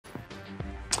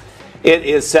It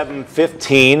is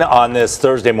 7:15 on this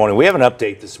Thursday morning. We have an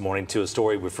update this morning to a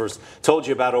story we first told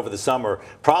you about over the summer.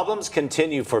 Problems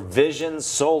continue for Vision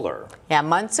Solar. Yeah,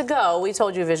 months ago, we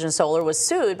told you Vision Solar was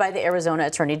sued by the Arizona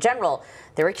Attorney General.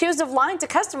 They're accused of lying to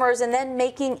customers and then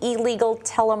making illegal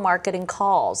telemarketing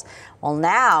calls. Well,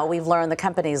 now we've learned the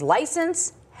company's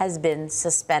license has been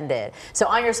suspended. So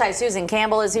on your side, Susan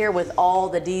Campbell is here with all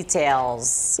the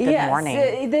details. Good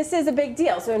morning. This is a big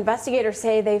deal. So investigators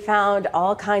say they found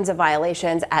all kinds of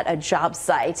violations at a job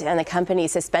site, and the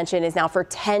company's suspension is now for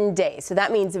 10 days. So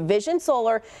that means Vision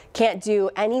Solar can't do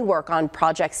any work on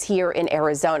projects here in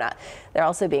Arizona. They're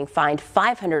also being fined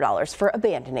 $500 for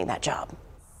abandoning that job.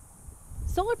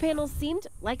 Solar panels seemed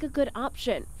like a good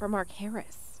option for Mark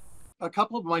Harris. A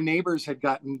couple of my neighbors had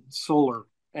gotten solar,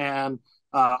 and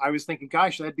I was thinking,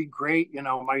 gosh, that'd be great. You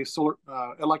know, my solar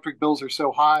electric bills are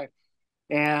so high.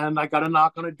 And I got a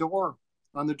knock on the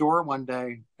door one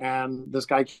day. And this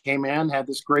guy came in, had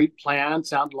this great plan,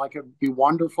 sounded like it'd be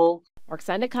wonderful. Mark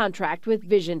signed a contract with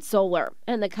Vision Solar,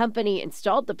 and the company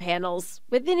installed the panels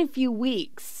within a few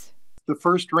weeks. The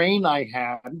first rain I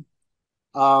had,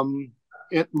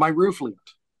 my roof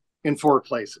leaked in 4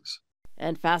 places.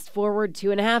 And fast forward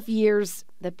 2.5 years,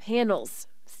 the panels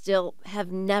still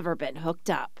have never been hooked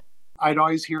up. I'd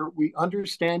always hear, we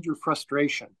understand your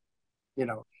frustration, you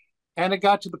know. And it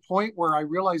got to the point where I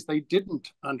realized they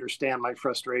didn't understand my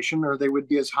frustration, or they would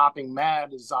be as hopping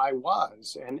mad as I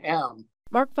was and am.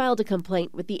 Mark filed a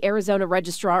complaint with the Arizona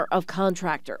Registrar of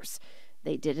Contractors.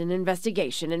 They did an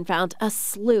investigation and found a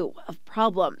slew of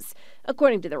problems.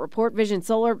 According to the report, Vision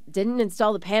Solar didn't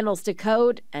install the panels to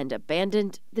code and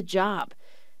abandoned the job.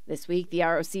 This week, the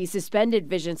ROC suspended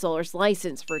Vision Solar's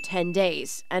license for 10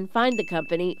 days and fined the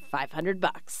company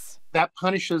 $500. That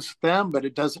punishes them, but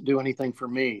it doesn't do anything for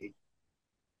me.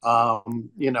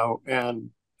 You know, and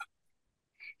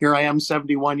here I am,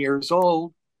 71 years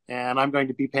old, and I'm going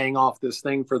to be paying off this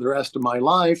thing for the rest of my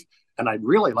life, and I'd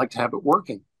really like to have it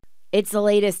working. It's the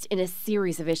latest in a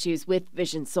series of issues with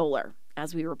Vision Solar.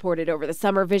 As we reported over the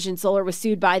summer, Vision Solar was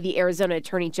sued by the Arizona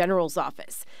Attorney General's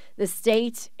office. The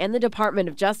state and the Department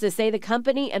of Justice say the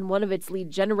company and one of its lead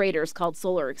generators, called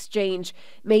Solar Exchange,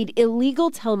 made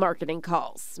illegal telemarketing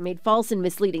calls, made false and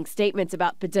misleading statements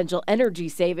about potential energy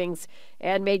savings,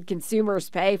 and made consumers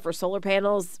pay for solar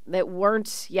panels that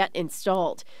weren't yet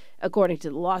installed. According to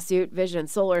the lawsuit, Vision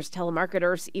Solar's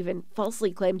telemarketers even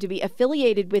falsely claimed to be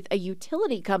affiliated with a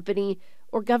utility company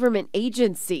or government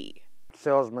agency.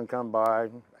 Salesmen come by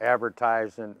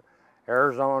advertising.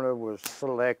 Arizona was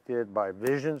selected by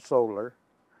Vision Solar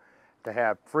to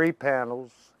have free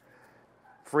panels,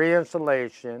 free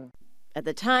installation. At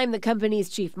the time, the company's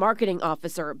chief marketing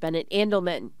officer, Bennett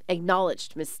Andelman,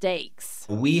 acknowledged mistakes.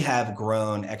 We have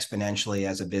grown exponentially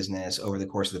as a business over the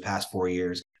course of the past 4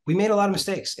 years. We made a lot of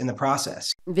mistakes in the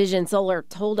process. Vision Solar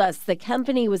told us the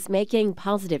company was making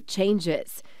positive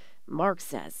changes. Mark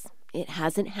says it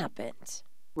hasn't happened.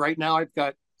 Right now, I've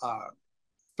got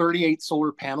 38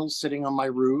 solar panels sitting on my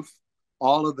roof.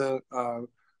 All of the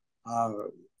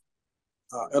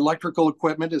electrical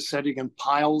equipment is sitting in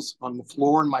piles on the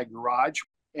floor in my garage.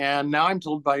 And now I'm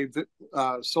told by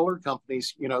solar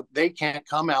companies, you know, they can't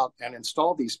come out and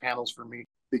install these panels for me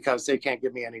because they can't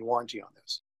give me any warranty on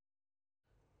this.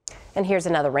 And here's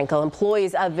another wrinkle.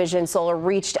 Employees of Vision Solar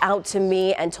reached out to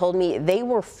me and told me they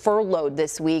were furloughed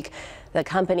this week. The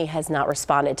company has not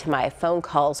responded to my phone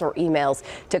calls or emails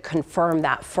to confirm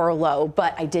that furlough,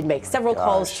 but I did make several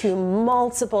calls to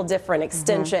multiple different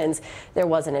extensions. There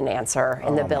wasn't an answer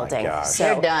in the building. So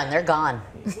they're done. They're gone.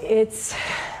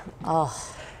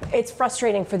 It's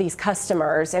frustrating for these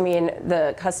customers. I mean,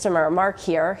 the customer, Mark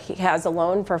here, he has a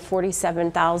loan for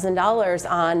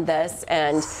 $47,000 on this.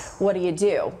 And what do you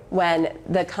do when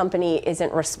the company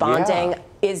isn't responding,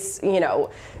 is, you know,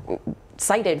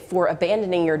 cited for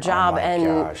abandoning your job,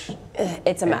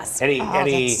 it's a mess. And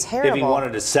if he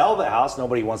wanted to sell the house,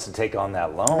 nobody wants to take on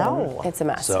that loan. No, it's a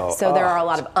mess. So there are a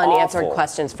lot of unanswered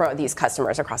questions for these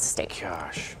customers across the state.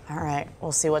 Gosh. All right,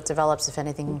 we'll see what develops, if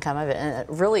anything can come of it.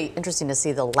 And really interesting to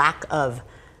see the lack of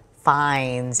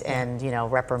fines and, you know,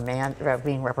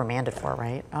 being reprimanded for,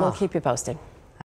 right? We'll keep you posted.